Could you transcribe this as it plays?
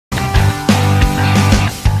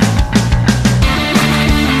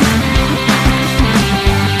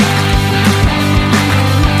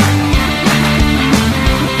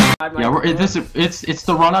It's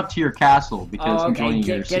the run up to your castle because I'm okay, joining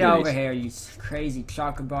your get series. over here, you crazy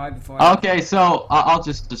chocobar before I... Okay, so I'll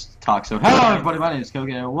just talk. So hello everybody, my name is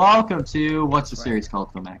Cokan and welcome to what's the series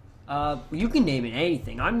called, Comac? You can name it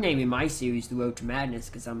anything. I'm naming my series The Road to Madness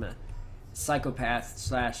because I'm a psychopath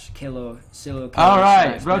slash killer, serial killer.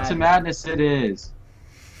 Alright, Road to Madness it is.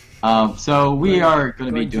 So we are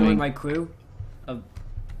going to be doing... join my crew of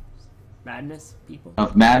madness people.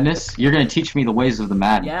 Of madness? You're going to teach me the ways of the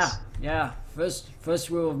madness. Yeah. First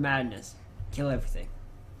rule of madness. Kill everything.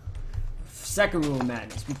 Second rule of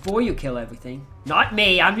madness. Before you kill everything. Not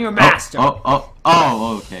me, I'm your master.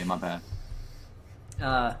 Oh, okay, my bad.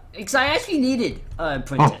 Because I actually needed a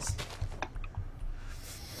apprentice.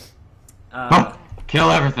 Kill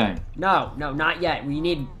everything. No, not yet. We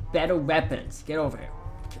need better weapons. Get over here.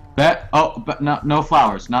 But no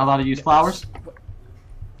flowers. Not allowed to use flowers?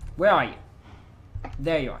 Where are you?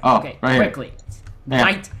 There you are. Oh, okay, right quickly.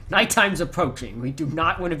 Here. Nighttime's approaching. We do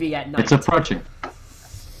not want to be at night. It's approaching.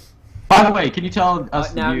 By the way, can you tell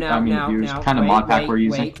us viewers kind of mod pack we're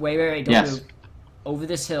using? Wait, don't move. Over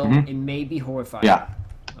this hill, it may be horrifying. Yeah.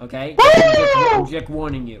 Okay? I'm just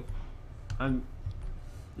warning you.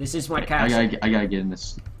 This is my castle. I gotta get in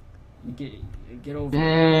this. Get over.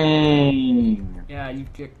 Dang. Yeah, you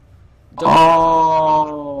get.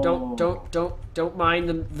 Don't mind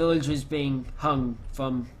the villagers being hung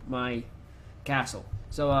from my castle.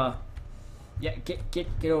 So yeah, get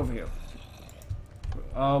over here.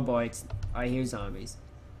 Oh boy, I hear zombies.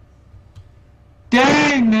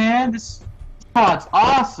 Dang, man, this spot's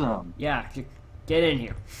awesome. Yeah, get in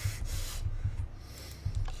here.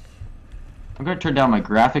 I'm gonna turn down my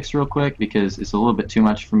graphics real quick because it's a little bit too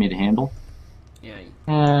much for me to handle. Yeah.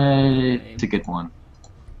 It's a good one.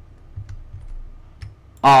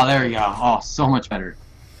 Oh, there we go. Oh, so much better.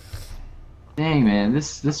 Dang, man,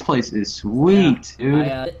 this place is sweet,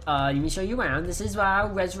 dude. Let me show you around. This is our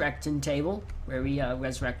resurrecting table where we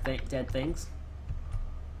resurrect dead things.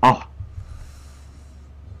 Oh.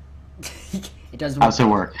 It doesn't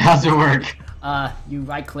work. How's it work? You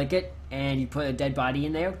right-click it and you put a dead body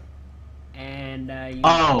in there, and you...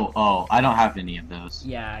 Oh, I don't have any of those.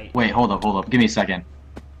 Yeah. Wait, hold up. Give me a second.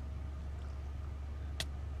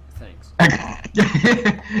 Thanks.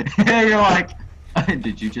 You're like,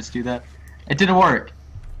 did you just do that? It didn't work.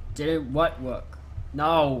 Didn't what work?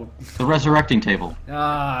 No. The resurrecting table.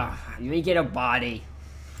 You ain't get a body.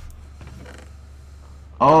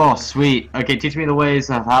 Oh, sweet. Okay, teach me the ways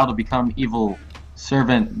of how to become evil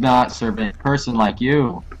not servant, person like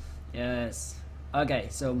you. Yes. Okay,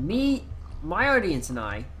 so my audience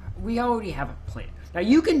and we already have a plan. Now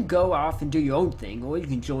you can go off and do your own thing, or you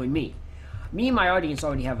can join me. Me and my audience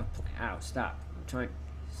already have a plan. Ow, stop. I'm trying to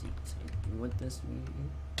see. You want this?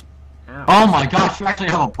 Ow. Oh my gosh, you actually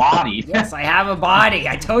have a body. Yes, I have a body.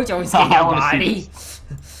 I told you I was getting a body.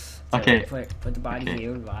 Okay. Put the body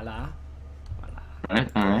here. Voila.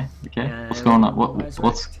 Alright. Okay. What's going on? What's...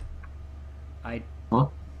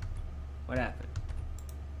 What happened?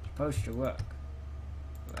 Supposed to work.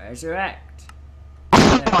 Resurrect.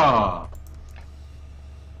 Oh.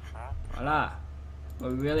 Voila.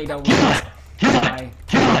 But we really don't want to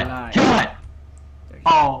Kill it!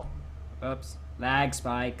 Oh. Oops. Lag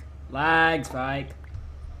spike.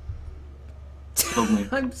 Killed me.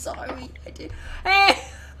 I'm sorry. I did. Hey!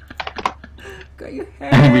 Got your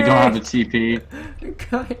hair. And we don't have a TP.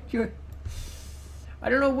 Got your... I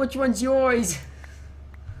don't know which one's yours.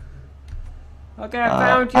 Okay, I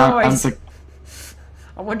found yours.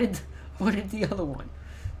 I wanted the other one.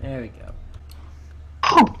 There we go.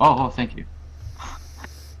 Oh, thank you.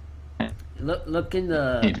 Look in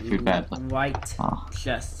the white Oh.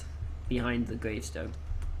 chest behind the gravestone.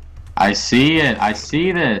 I see it. I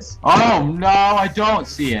see this. Oh no, I don't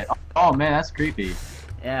see it. Oh man, that's creepy.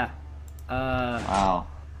 Yeah. Wow.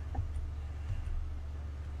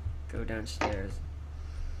 Go downstairs.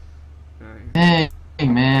 Alright. Hey,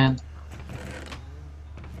 man.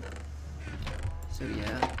 So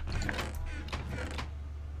yeah.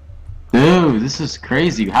 Dude, this is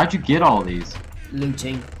crazy. How'd you get all these?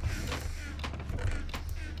 Looting.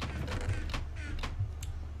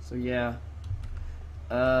 So yeah.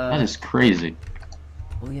 That is crazy.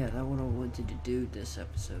 Oh yeah, that's what I wanted to do this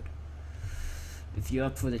episode. If you're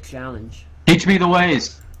up for the challenge. Teach me the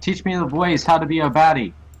ways. Teach me the ways how to be a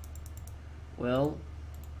baddie. Well,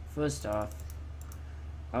 first off,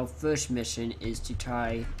 our first mission is to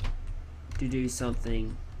try to do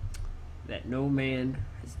something that no man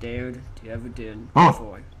has dared to ever do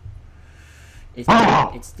before.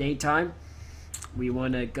 It's daytime. We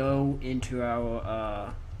want to go into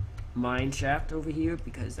our mine shaft over here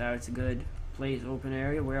because that's a good place, open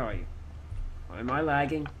area. Where are you? Am I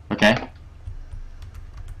lagging? Okay.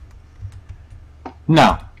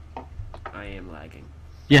 No. I am lagging.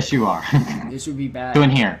 Yes, you are. This would be bad. Go in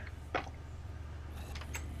here.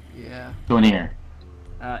 Yeah. Go in here.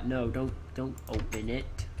 No, don't open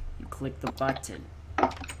it. You click the button.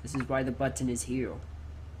 This is why the button is here.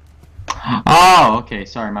 Oh, okay.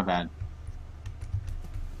 Sorry, my bad.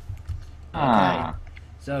 Okay.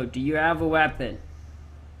 So, do you have a weapon?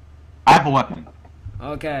 I have a weapon.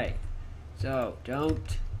 Okay. So,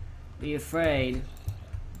 don't be afraid,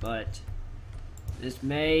 but this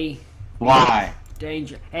may Why?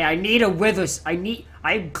 danger. Hey, I need a wither.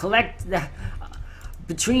 I collect the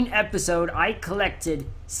between episode. I collected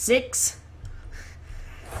 6.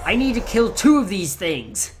 I need to kill 2 of these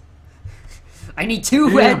things. I need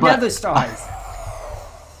 2 red nether stars.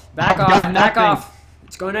 Back off! Back off!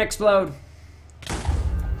 It's going to explode.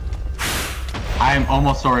 I am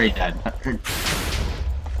almost already dead.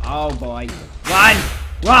 Oh boy! Run!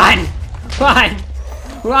 Run! Run!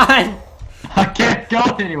 Run! I can't go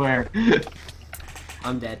anywhere.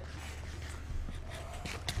 I'm dead.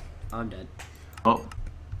 I'm dead. Oh.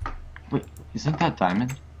 Wait, isn't that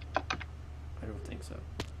diamond? I don't think so.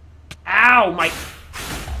 Ow! My...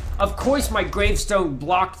 Of course my gravestone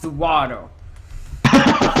blocked the water.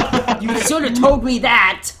 You should have told me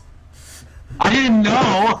that! I didn't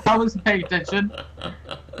know! I wasn't paying attention.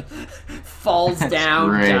 Falls That's down,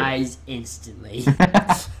 great. dies instantly.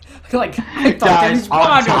 Like, I thought there Guys, was on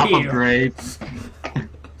water top here. of grave.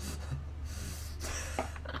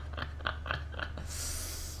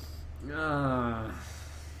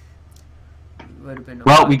 Would have been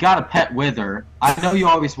Well, we got a pet wither. I know you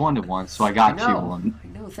always wanted one, so I got you I one.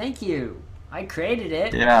 know, thank you. I created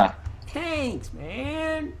it. Yeah. Thanks,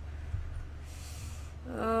 man.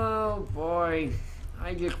 Oh boy,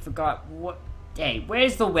 I just forgot what. Hey,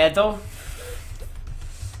 where's the weather?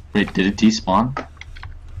 Wait, did it despawn?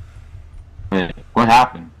 Wait, what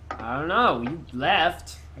happened? I don't know. You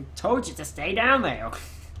left. I told you to stay down there.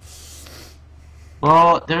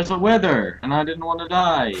 Well, there's a wither, and I didn't want to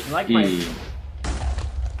die. Like my- E.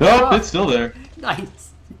 Oh, it's still there.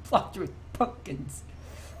 Nice. You blocked with pumpkins.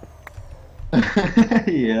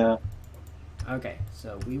 Yeah. Okay,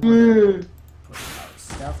 so we want to put our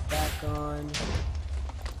stuff back on.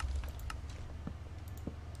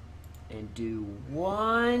 And do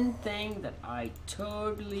one thing that I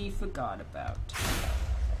totally forgot about.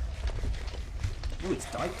 Ooh,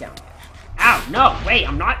 it's dark down there. Ow, no, wait,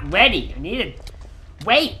 I'm not ready. I need it.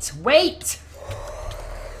 Wait, wait!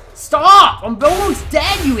 Stop! I'm almost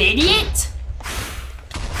dead, you idiot!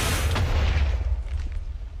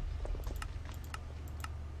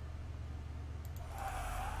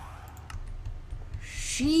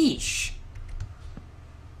 Sheesh.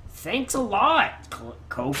 Thanks a lot,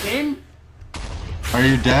 Cokan. Are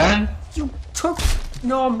you dead? You took...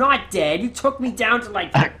 No, I'm not dead. You took me down to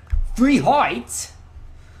like 3 hearts.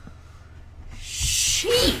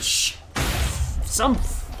 Sheesh. Some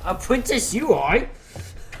apprentice you are.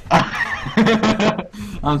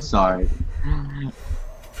 I'm sorry.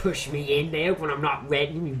 Push me in there when I'm not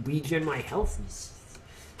ready. You regen my health.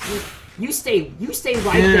 You stay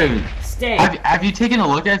right there. Dude, Stay. have you taken a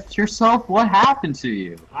look at yourself? What happened to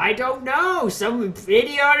you? I don't know. Some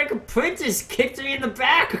idiotic apprentice kicked me in the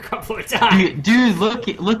back a couple of times. Dude,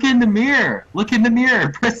 look in the mirror. Look in the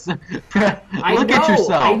mirror. Look at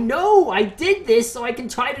yourself. I know. I did this so I can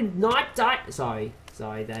try to not die. Sorry.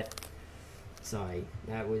 That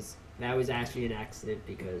was actually an accident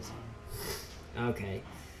because. Okay.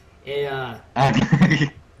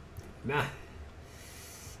 Nah.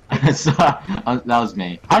 So, that was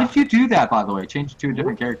me. How did you do that, by the way? Change it to a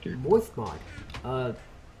different character. Morph mod.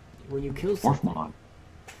 When you kill Morph something. mod.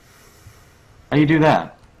 How do you do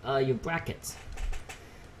that? Your brackets.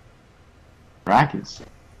 Brackets.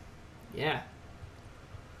 Yeah.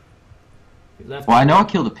 You left. Well, I know I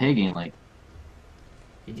killed a pig and like.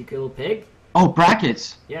 Did you kill a pig? Oh,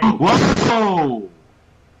 brackets. Yeah. Whoa.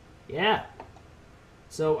 Yeah.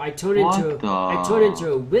 So I turn What into the- I turn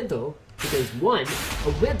into a wither because one, a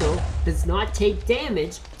wither does not take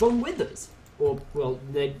damage from withers. Or well,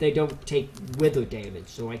 they don't take wither damage,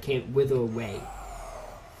 so I can't wither away.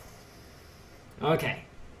 Okay.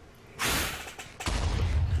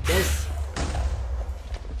 This.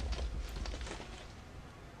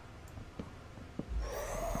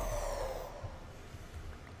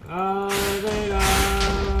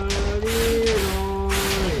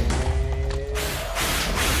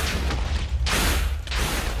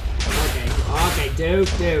 Okay,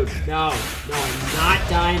 dude, no, I'm not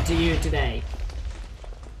dying to you today.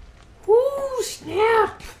 Whoo,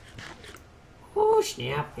 snap! Oh,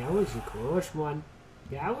 snap, that was a close one.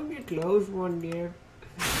 That was a close one, dear.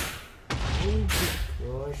 That was a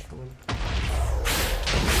close one.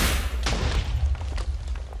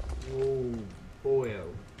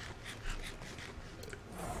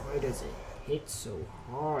 hit so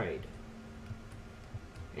hard?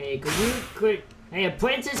 Hey, hey,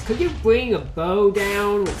 Princess, could you bring a bow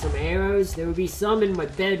down with some arrows? There would be some in my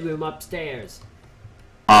bedroom upstairs.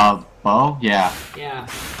 Bow? Yeah. Yeah,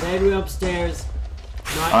 bedroom upstairs.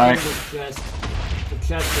 Not All in right. the chest. The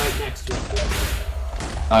chest right next to it.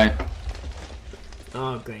 Alright.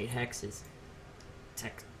 Oh, great, hexes.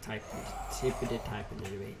 Typing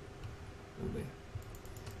anyway. Okay.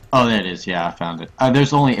 Oh, there it is. Yeah, I found it.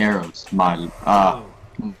 There's only arrows. My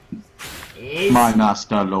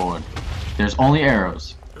master lord. There's only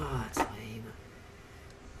arrows. Oh, that's lame.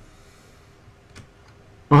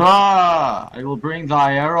 Hurrah! I will bring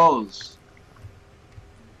thy arrows.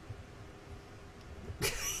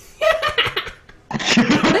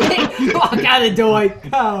 Walk out the door.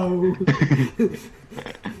 Go.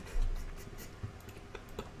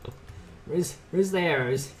 Where's the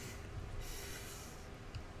arrows?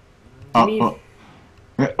 Oh.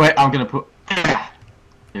 Wait, I'm gonna put. There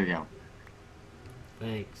you go.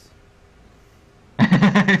 Thanks.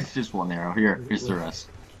 It's just one arrow. Here's the rest.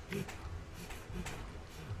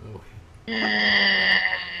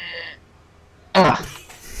 Oh.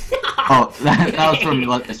 Oh, that was from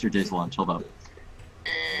Mr. J's lunch. Hold up.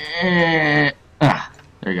 There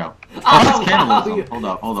you go. Oh, that's cannibalism. Hold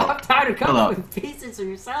up. Stop trying to come up with pieces of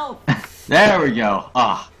yourself. There we go.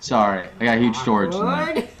 Ah, sorry. I got huge storage in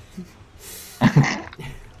there.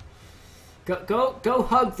 Go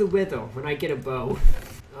hug the wither when I get a bow.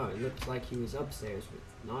 Oh, it looks like he was upstairs with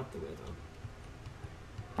not the wither.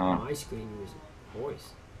 On my screen was a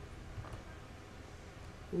voice.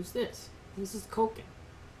 Who's this? This is Cokan.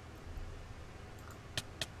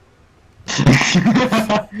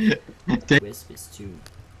 Wisp is too.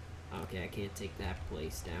 Okay, I can't take that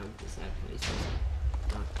place down because that place is.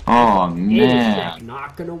 Oh Hey, it's man. like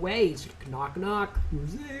knocking away. It's like knock knock.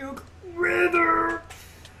 Who's there? Wither.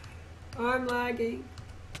 I'm lagging.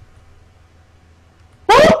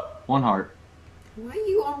 One heart. Why are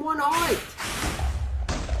you on one heart?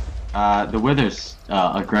 The wither's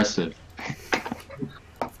aggressive.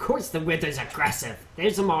 Of course the wither's aggressive.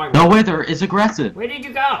 There's some armor. The wither is aggressive. Where did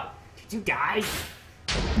you go? Did you die?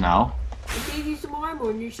 No. I gave you some armor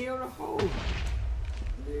and you sailed home.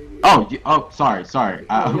 Oh, sorry.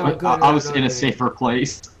 No, go, I was no, in no, a safer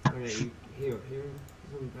place. Alright, here,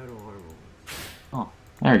 some better armor. Oh,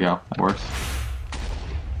 there you go. That works.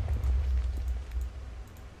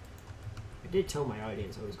 I did tell my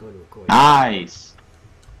audience I was going to record. Nice.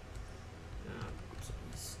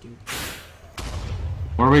 Stupid.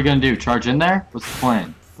 What are we gonna do? Charge in there? What's the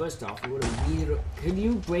plan? First off, we're gonna weed. Can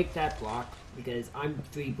you break that block? Because I'm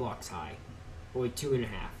 3 blocks high, or 2.5.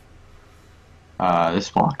 This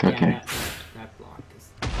block. Okay. Yeah, that block is.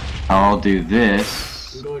 I'll do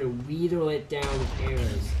this. We're going to wheedle it down with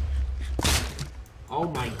arrows. Oh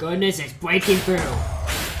my goodness, it's breaking through.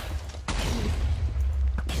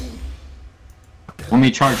 Want me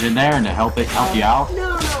to charge in there and to help you out?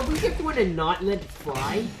 No, we just want to not let it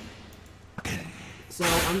fly. So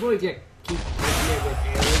I'm going to keep breaking it with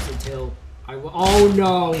arrows until I will. Oh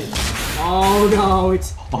no! Oh no!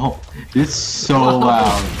 It's. Oh, it's so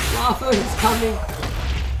loud. Lava is coming.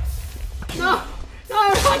 No!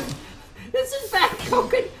 Run! This is bad,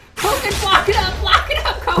 Cokan! Cokan, block it up!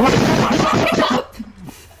 Cokan! Block it up!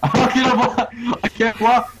 I can't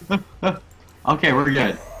walk. Okay, we're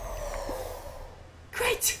good.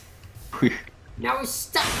 Great! Now we're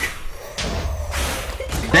stuck!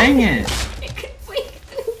 Dang it! It can break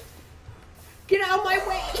through! Get out of my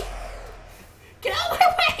way! Get out of my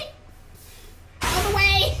way! Out of the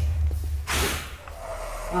way!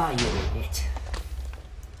 Ah, you idiot.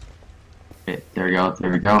 Okay, there we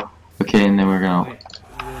go. Okay, and then we're gonna. Wait,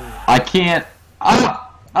 I can't.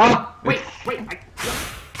 wait! Okay,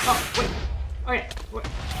 wait.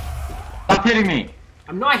 Stop hitting me!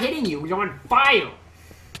 I'm not hitting you, you're on fire!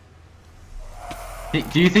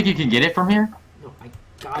 Do you think you can get it from here? No, I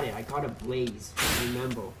got it. I got a blaze.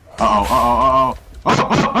 Remember. Uh-oh.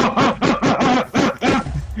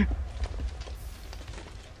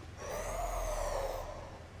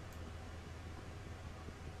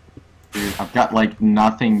 Dude, I've got like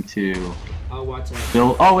nothing to Oh, watch out.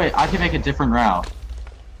 build. Oh wait, I can make a different route.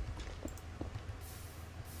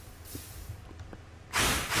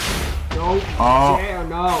 No, Oh. Chair,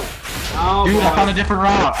 no. Oh, Dude, boy. I found a different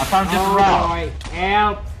route. Boy,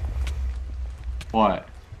 help! What?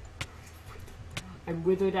 I'm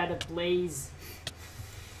withered at a blaze.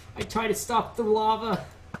 I try to stop the lava.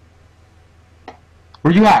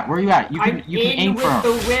 Where you at? You I'm can aim with from.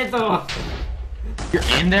 the wither. You're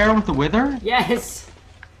in there with the wither? Yes.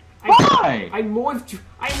 Why? I morphed.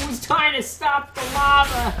 I was trying to stop the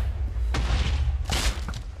lava.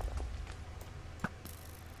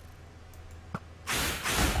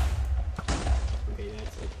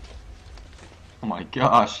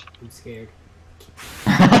 gosh. I'm scared.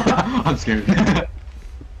 I'm scared.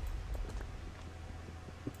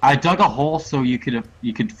 I dug a hole so you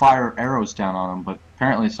could fire arrows down on them, but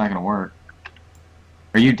apparently it's not gonna work.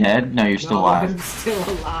 Are you dead? No, you're still alive. I'm still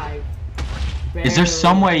alive. Is there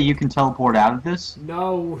some way you can teleport out of this?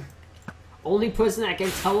 No. Only person that can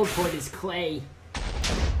teleport is Clay.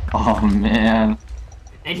 Oh man.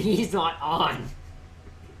 And he's not on.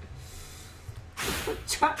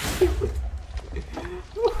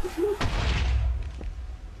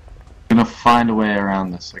 Gonna find a way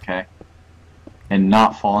around this, okay? And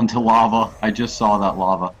not fall into lava. I just saw that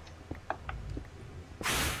lava.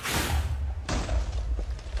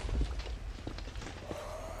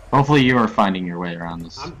 Hopefully you are finding your way around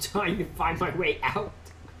this. I'm trying to find my way out.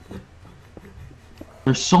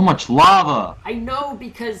 There's so much lava! I know,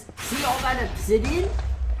 because see all that obsidian?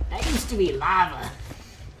 That used to be lava.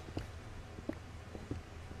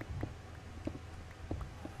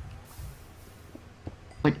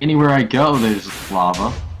 Like anywhere I go, there's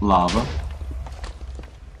lava. Lava.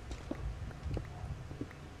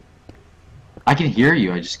 I can hear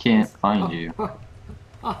you, I just can't find you.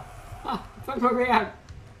 Find my way out.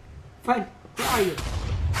 Friend, where are you?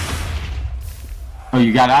 Oh,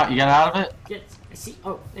 you got out? You got out of it? Yes, I see.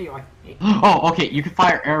 Oh, there you are. Hey. Oh, okay, you can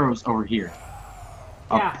fire arrows over here.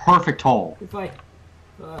 Yeah. A perfect hole. If I,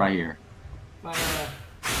 Right here. If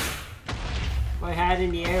I had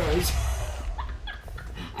any arrows,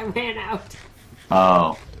 I ran out.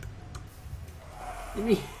 Oh. Let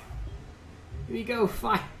me go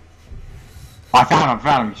find. I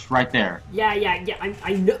found him, he's right there. Yeah.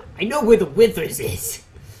 I know where the withers is.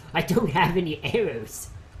 I don't have any arrows.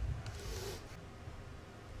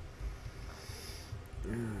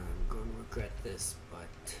 I'm gonna regret this,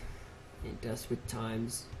 but in desperate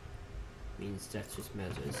times means desperate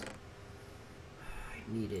measures. I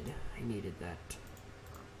needed that.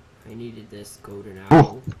 I needed this golden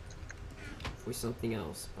apple for something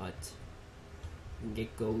else, but I can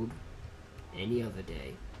get gold any other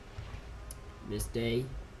day. This day,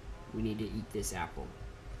 we need to eat this apple.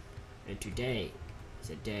 And today is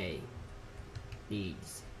a day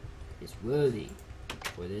is worthy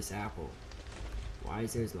for this apple. Why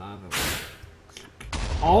is there lava?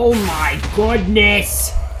 Oh my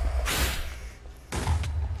goodness!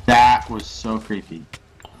 That was so creepy.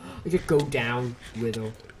 I just go down,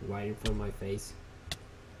 wither, right in front of my face.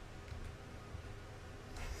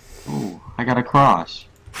 Ooh, I got a cross.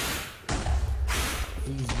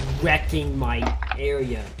 He's wrecking my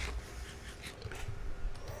area.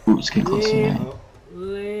 Ooh, it's getting close to me.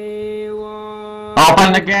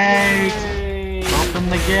 Open Open the gate! Open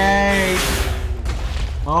the gate!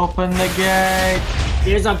 Open the gate!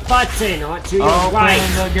 There's a button to your Open right.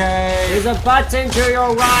 the gate! There's a button to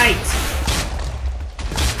your right.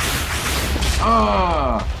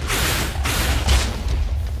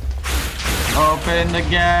 Open the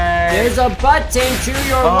gate! There's a button to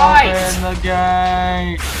your right. Open the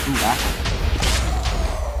gate! Ooh, apple.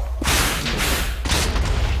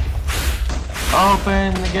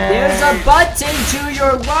 Open the gate! There's a button to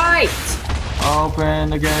your right. Open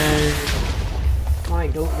the gate!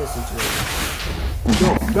 Fine, don't listen to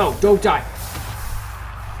me. No, don't die.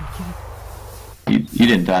 You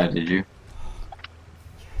didn't die, did you?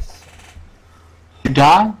 Yes. You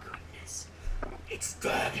die? Goodness. It's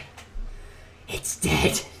dead. It's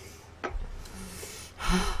dead.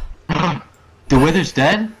 The wither's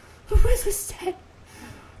dead? The wizard's dead.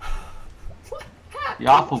 What happened? The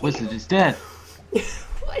awful wizard is dead.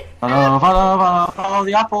 What Follow,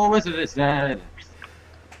 the awful wizard is dead.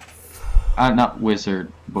 Not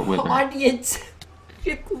wizard, but wither. audience?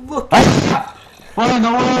 Look. What in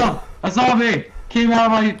the world? A zombie came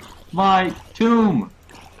out of my tomb.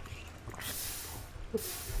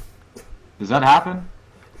 Does that happen?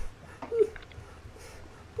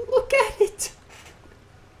 Look at it.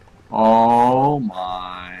 Oh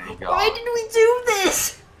my god. Why did we do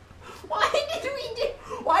this?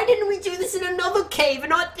 Why didn't we do this in another cave and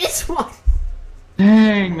not this one?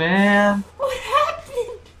 Dang, man. What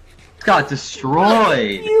happened? It got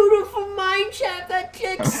destroyed. Beautiful mine shaft that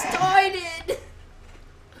just started.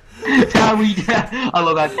 I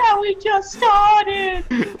love that. Now we just started.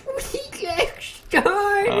 We just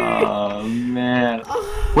started. Oh man.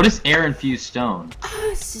 What is air infused stone?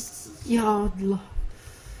 Oh,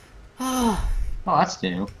 Oh, that's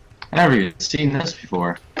new. I never even seen this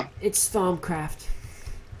before. it's Stormcraft.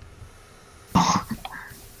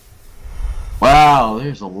 Wow,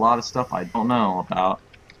 there's a lot of stuff I don't know about.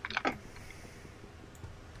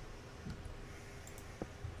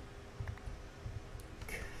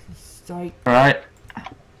 Start. Alright.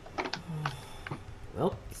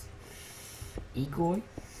 Well, Igor?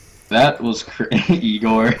 That was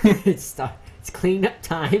Igor. It's cleanup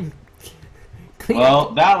time.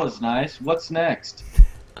 Well, that was nice. What's next?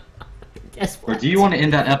 Guess what? Or do you want to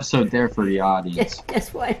end that episode there for the audience?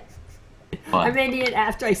 Guess what? What? I'm ending it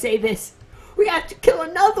after I say this. We have to kill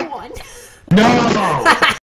another one. No!